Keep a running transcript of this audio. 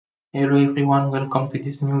Hello everyone, welcome to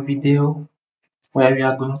this new video where we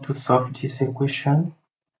are going to solve this equation.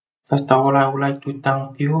 First of all, I would like to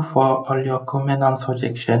thank you for all your comment and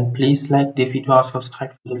suggestion. Please like the video and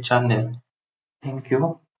subscribe to the channel. Thank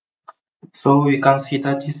you. So we can see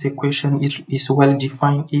that this equation is well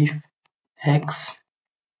defined if x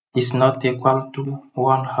is not equal to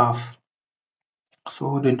 1/2.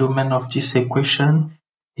 So the domain of this equation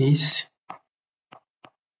is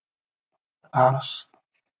r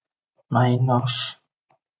minus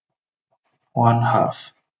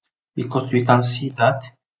 1/2 because we can see that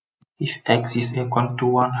if x is equal to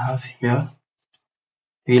 1/2 here,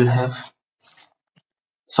 we'll have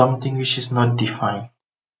something which is not defined.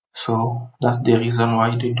 So that's the reason why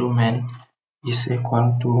the domain is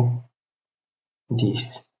equal to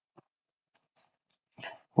this.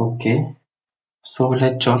 Okay, so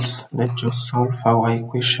let's just solve our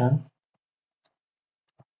equation.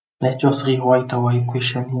 Let's just rewrite our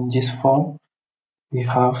equation in this form. We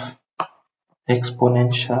have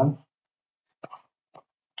exponential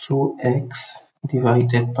 2x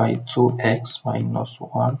divided by 2x minus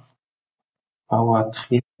 1 power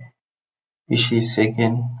 3, which is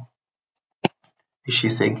again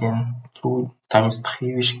 2 times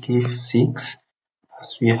 3, which gives 6,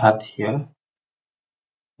 as we had here,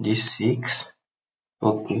 this 6.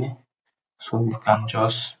 Okay, so we can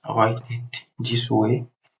just write it this way.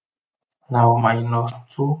 Now minus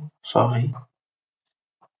 2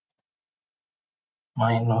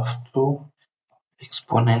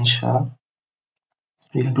 exponential.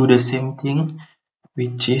 We'll do the same thing,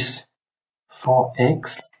 which is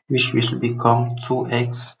 4x, which will become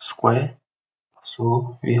 2x squared.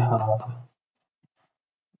 So we'll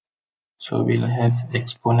have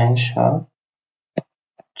exponential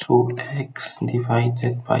 2x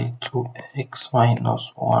divided by 2x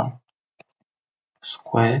minus 1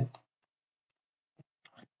 squared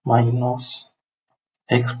minus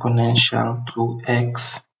exponential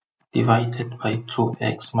 2x divided by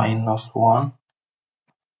 2x minus 1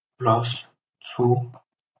 plus 2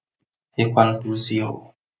 equal to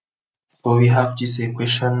 0. So we have this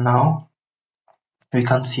equation now. We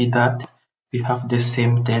can see that we have the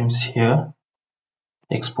same terms here,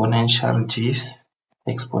 exponential this,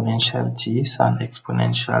 and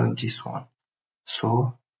exponential this one.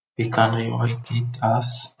 So we can rewrite it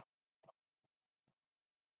as,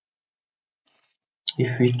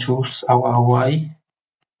 if we choose our y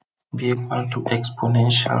be equal to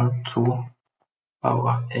exponential 2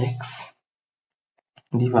 power x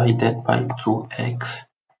divided by 2x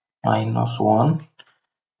minus 1,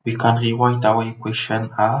 we can rewrite our equation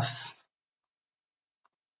as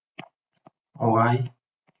y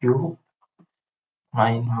cubed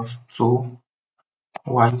minus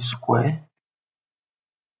 2y squared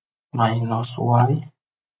minus y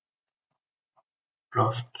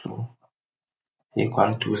plus 2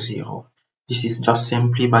 equal to 0. This is just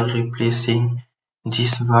simply by replacing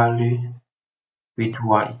this value with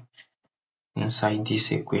y inside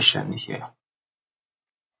this equation here.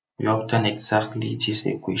 We obtain exactly this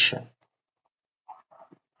equation.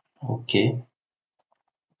 Okay,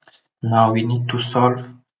 now we need to solve.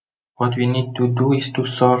 What we need to do is to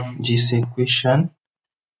solve this equation,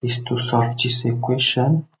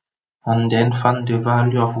 and then find the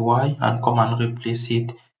value of y and come and replace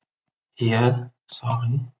it here,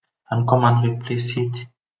 and come and replace it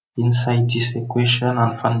inside this equation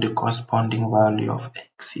and find the corresponding value of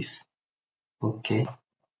x's. Okay,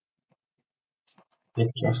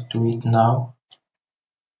 let's just do it now.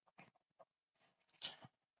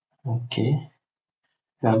 Okay,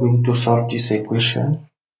 we are going to solve this equation.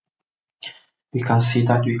 We can see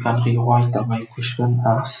that we can rewrite our equation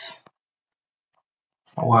as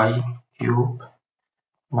y cubed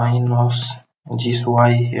minus this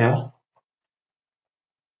y here,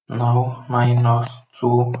 now minus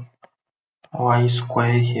 2y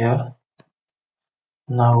squared here,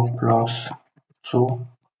 now plus 2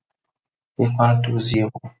 equal to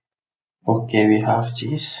 0. Okay, we have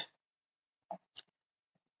this.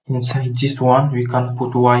 Inside this one, we can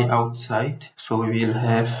put y outside, so we will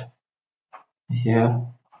have here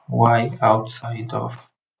y outside of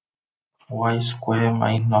y squared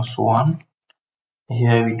minus 1.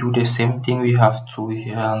 Here we do the same thing, we have 2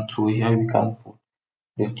 here and 2 here, we can put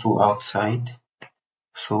the 2 outside,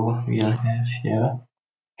 so we'll have here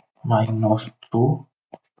minus 2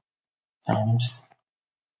 times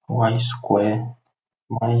y squared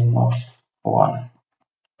minus 1,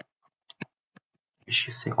 which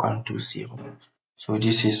is equal to 0. So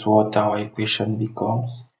this is what our equation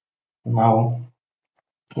becomes. Now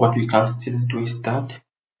what we can still do is that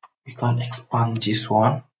we can expand this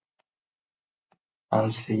one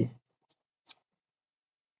and see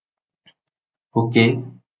Okay,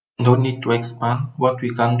 no need to expand. What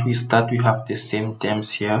we can do is that we have the same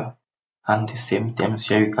terms here and the same terms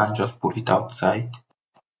here. We can just put it outside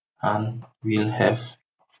and we'll have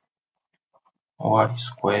y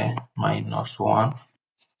square minus 1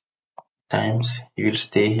 times, you will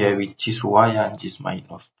stay here with this y and this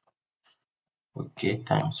minus 2. Okay,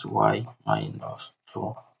 times y minus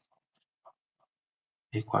 2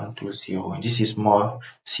 equal to 0. This is more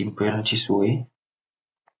simple this way.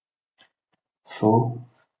 So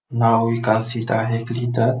now we can see directly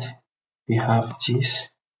that we have this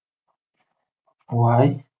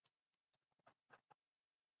y.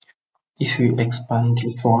 If we expand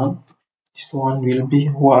this one will be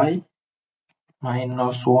y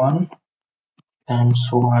minus 1 times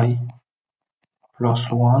y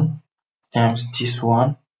plus 1 times this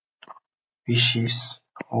one, which is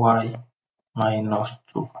y minus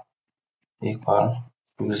 2 equal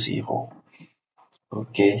to 0.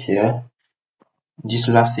 Okay, here this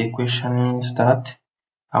last equation means that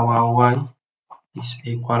our y is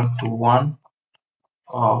equal to 1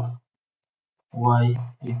 or y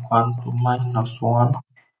equal to minus 1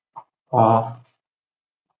 or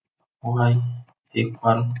y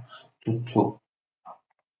equal to 2.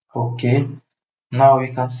 Okay, now we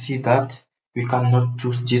can see that we cannot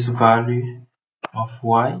choose this value of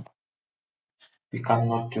y. We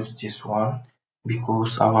cannot choose this one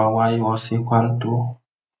because our y was equal to,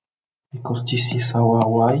 because this is our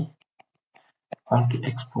y equal to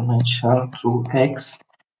exponential 2x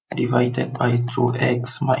divided by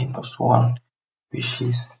 2x minus 1, which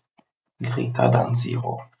is greater than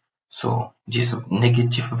 0. So this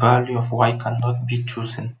negative value of y cannot be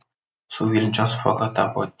chosen. So we'll just forget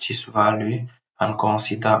about this value and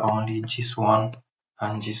consider only this one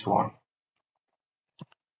and this one.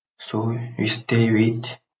 So we stay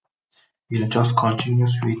with, we'll just continue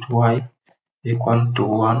with y equal to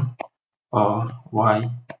 1 or y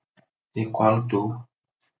equal to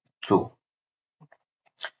 2.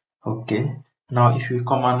 Okay, now if we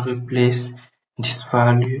come and replace this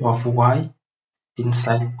value of y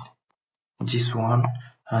inside this one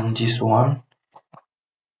and this one,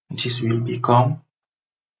 this will become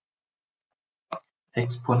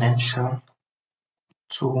exponential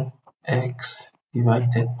 2x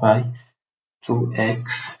divided by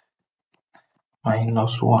 2x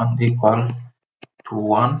minus 1 equal to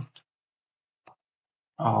 1,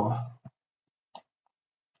 or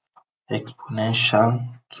exponential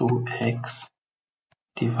 2x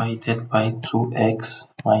divided by 2x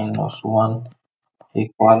minus 1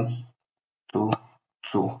 equal to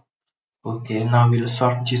 2. Okay, now we'll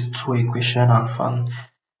solve these two equations and find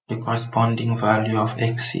the corresponding value of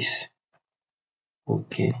x's.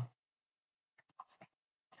 Okay,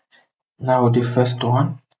 now the first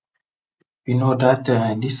one, we know that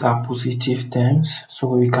these are positive terms, so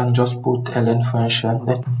we can just put ln function.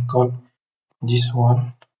 Let me call this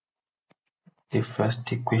one the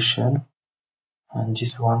first equation and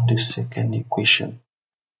this one the second equation.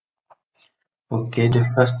 Okay, the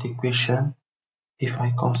first equation, if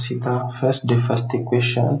I consider first the first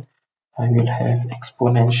equation, I will have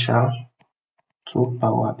exponential 2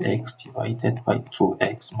 power x divided by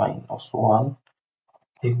 2x minus 1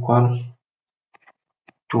 equal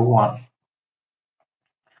to 1.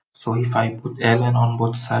 So if I put ln on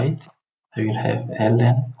both sides, I will have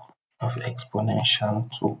ln of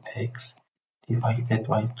exponential 2x divided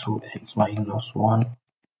by 2x minus 1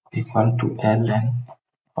 equal to ln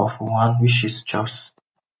of 1, which is just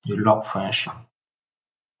the log function.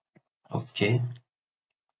 Okay,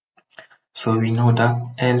 so we know that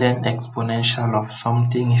ln exponential of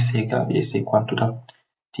something is equal to that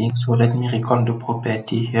thing. So let me recall the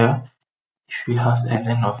property here. If we have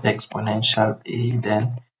ln of exponential a,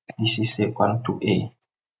 then this is equal to a.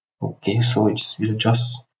 Okay, so this will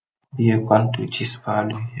just be equal to this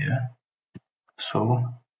value here. So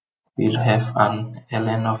we'll have an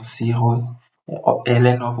ln of 0, or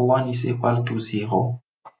ln of 1 is equal to 0.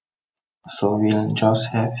 So we'll just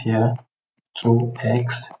have here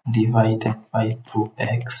 2x divided by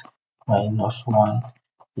 2x minus 1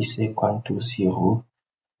 is equal to 0.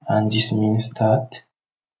 And this means that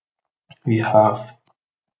we have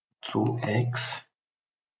 2x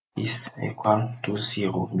is equal to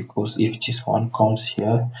 0, because if this one comes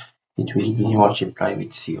here, it will be multiplied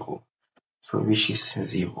with 0, so which is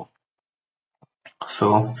 0.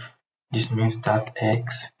 So this means that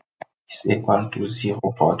x is equal to 0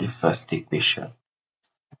 for the first equation.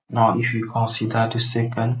 Now if we consider the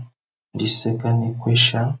second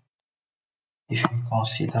equation, if we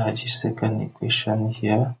consider the second equation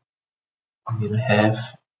here, we will have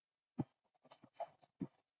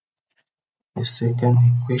the second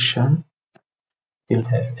equation we'll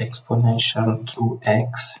have exponential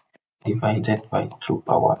 2x divided by 2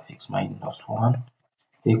 power x minus 1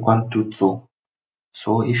 equal to 2.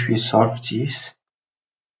 So if we solve this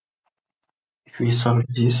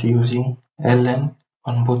using ln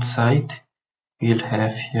on both sides, we'll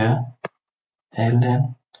have here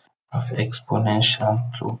ln of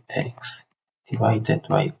exponential 2x divided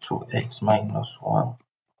by 2x minus 1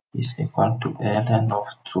 is equal to ln of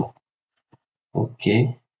 2.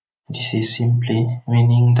 Okay, this is simply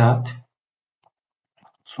meaning that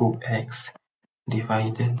 2x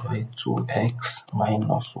divided by 2x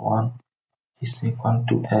minus 1 is equal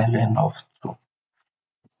to ln of 2.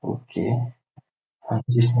 Okay, and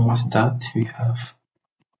this means that we have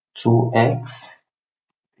 2x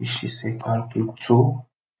which is equal to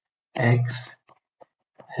 2x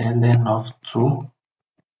ln of 2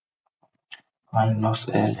 minus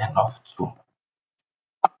ln of 2.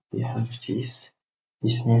 We have this.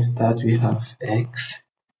 This means that we have x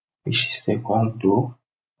which is equal to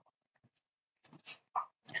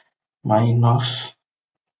minus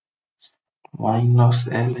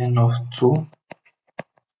ln of 2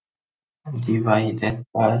 divided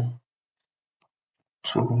by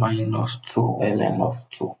 2 minus 2 ln of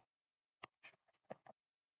 2.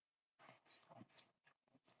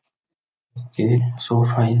 Okay, so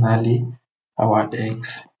finally our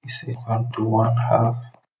x is equal to 1/2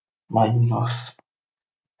 minus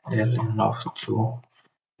ln of 2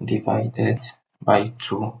 divided by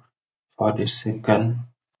 2 for the second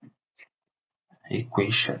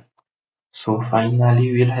equation. So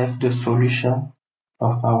finally we'll have the solution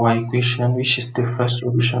of our equation, which is the first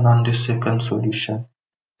solution and the second solution.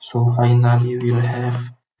 So finally we'll have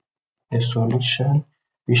a solution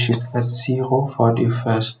which is at 0 for the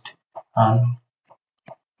first and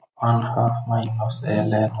 1/2 minus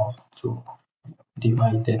ln of 2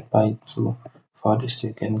 divided by 2 for the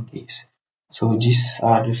second case. So these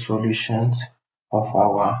are the solutions of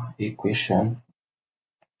our equation,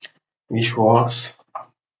 which was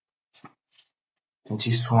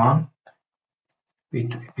this one,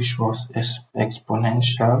 which was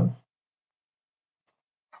exponential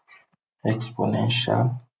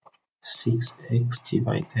 6x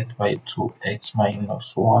divided by 2x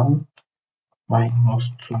minus 1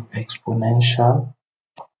 minus 2 exponential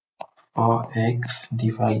 4x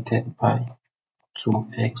divided by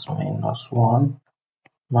 2x minus 1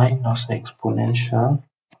 minus exponential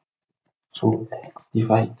 2x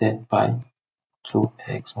divided by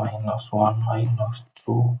 2x minus 1 minus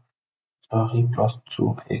 2 plus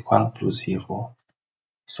 2 equal to 0.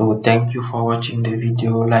 So thank you for watching the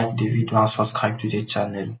video. Like the video and subscribe to the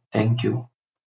channel. Thank you.